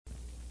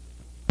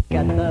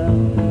4 heures,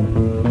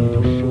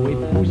 tout chaud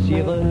et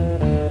poussiéreux,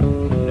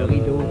 le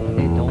rideau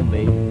est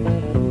tombé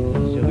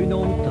sur une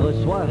autre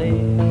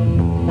soirée.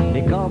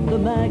 Les cordes de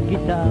ma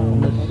guitare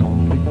ne sont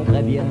plus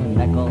très bien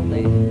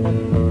accordées.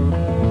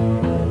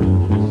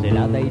 C'est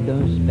la veille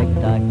d'un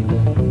spectacle,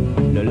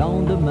 le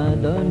lendemain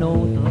d'un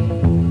autre.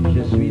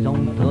 Je suis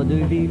entre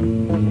deux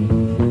villes,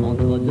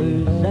 entre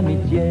deux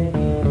amitiés.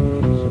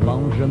 Souvent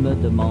je me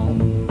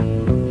demande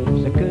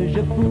ce que je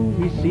fous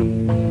ici.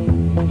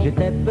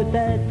 J'étais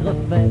peut-être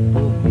fait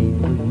pour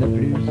vivre une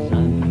plus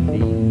simple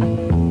vie.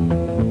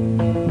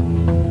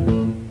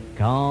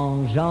 Quand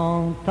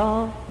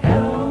j'entends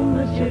Hello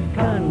Monsieur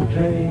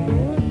Country,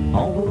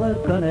 on vous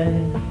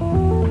reconnaît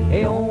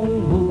et on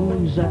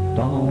vous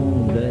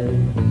attendait.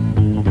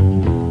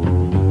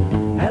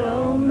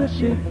 Hello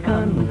Monsieur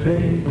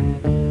Country,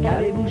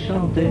 qu'allez-vous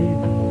chanter?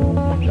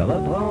 Je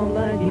reprends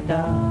ma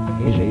guitare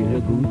et j'ai le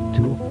goût de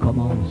tout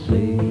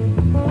recommencer.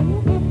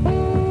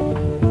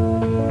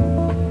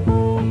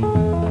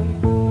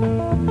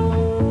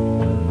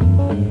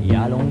 Il y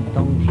a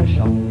longtemps que je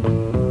chante,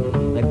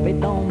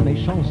 répétant mes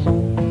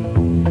chansons.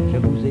 Je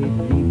vous ai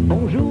dit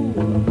bonjour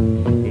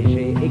et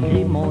j'ai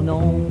écrit mon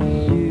nom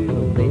sur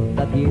des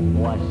papiers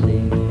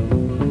froissés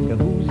que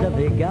vous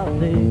avez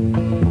gardés.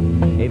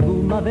 Et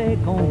vous m'avez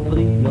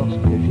compris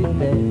lorsque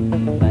j'étais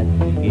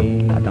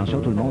fatigué. Attention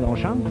tout le monde, on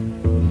chante.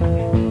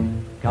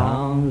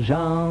 Quand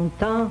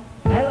j'entends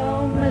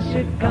Hello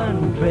Monsieur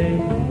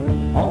Country,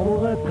 on vous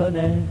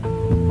reconnaît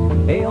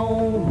et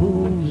on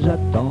vous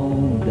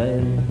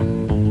attendait.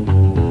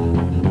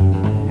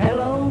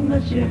 Hello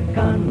Monsieur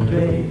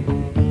Country,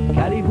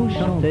 qu'allez-vous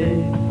chanter?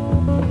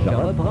 Je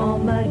reprends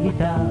ma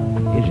guitare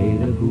et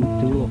j'ai le goût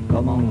de tout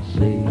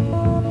recommencer.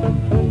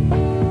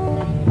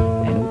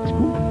 Un autre petit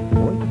coup?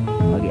 Oui.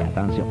 Ok,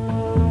 attention.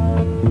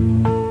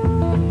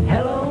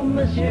 Hello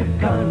Monsieur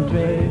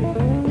Country,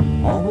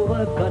 on vous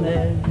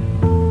reconnaît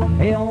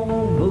et on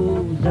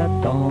vous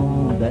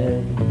attendait.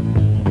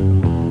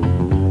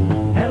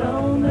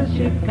 Hello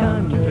Monsieur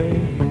Country,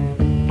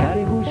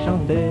 qu'allez-vous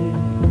chanter?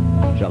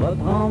 Je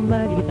reprends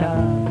ma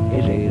guitare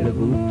et j'ai le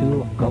goût de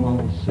tout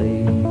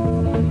recommencer.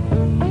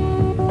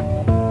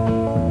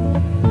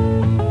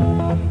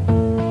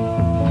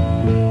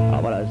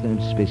 Alors voilà, c'est un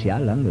petit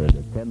spécial, hein, le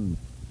thème.